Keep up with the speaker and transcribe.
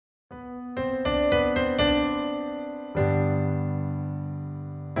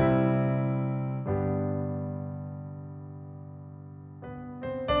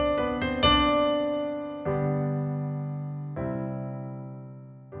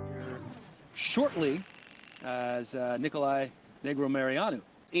shortly as Nikolai Negromarianu.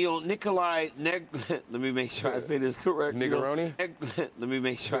 Nikolai let me make sure I say this correct. Negroni? Let me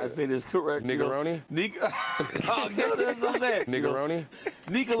make sure I say this correct. Negroni? Negroni?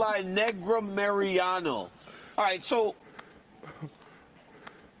 Nikolai Negromariano. All right, so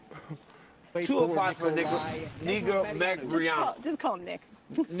 205 for Negromariano. Just call him Nick.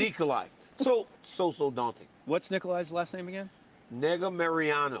 Nikolai. So daunting. What's Nikolai's last name again?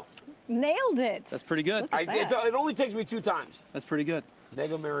 Negromariano. Nailed it. That's pretty good. It only takes me 2 times. That's pretty good.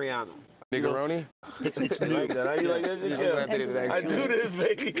 Negromariano. Negroni? It's You like that? How you like that? Yeah. I do this,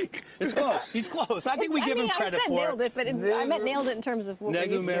 baby. It's close. He's close. I think we give him credit I said for nailed it, but I meant nailed it in terms of what we're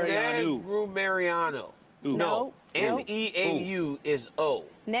used to. Negromariano. No. N-E-A-U is O.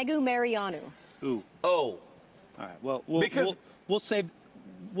 Negromarianu. Ooh. O. All right. Well, we'll save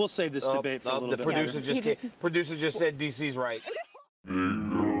this debate for a little the bit. producer just said DC's right.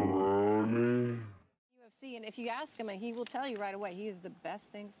 UFC, and if you ask him, he will tell you right away. He is the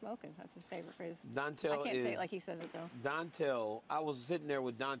best thing smoking. That's his favorite phrase. Dontel I can't say it like he says it though. Dontel. I was sitting there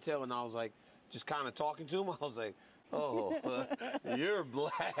with Dontel, and I was like, just kind of talking to him. I was like, oh, you're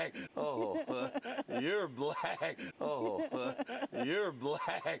black. Oh, you're black. Oh, you're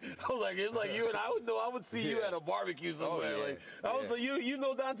black. I was like, it's like you and I would know. I would see you at a barbecue somewhere. Like, I was like, you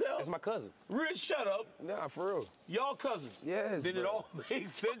know Dontel? That's my cousin. Rich, shut up. Nah, for real. Y'all cousins. Yes. Then it all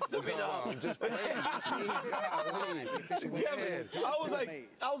makes sense to me now. I'm just playing. Kevin, I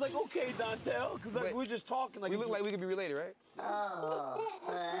was like, okay, Dontel, because like, we're just talking. Like, we look like we could be related, right? Oh,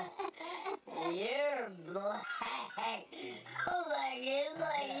 you're black. It's like you and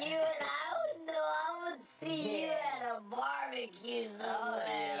I would know. I would see you at a barbecue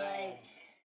somewhere.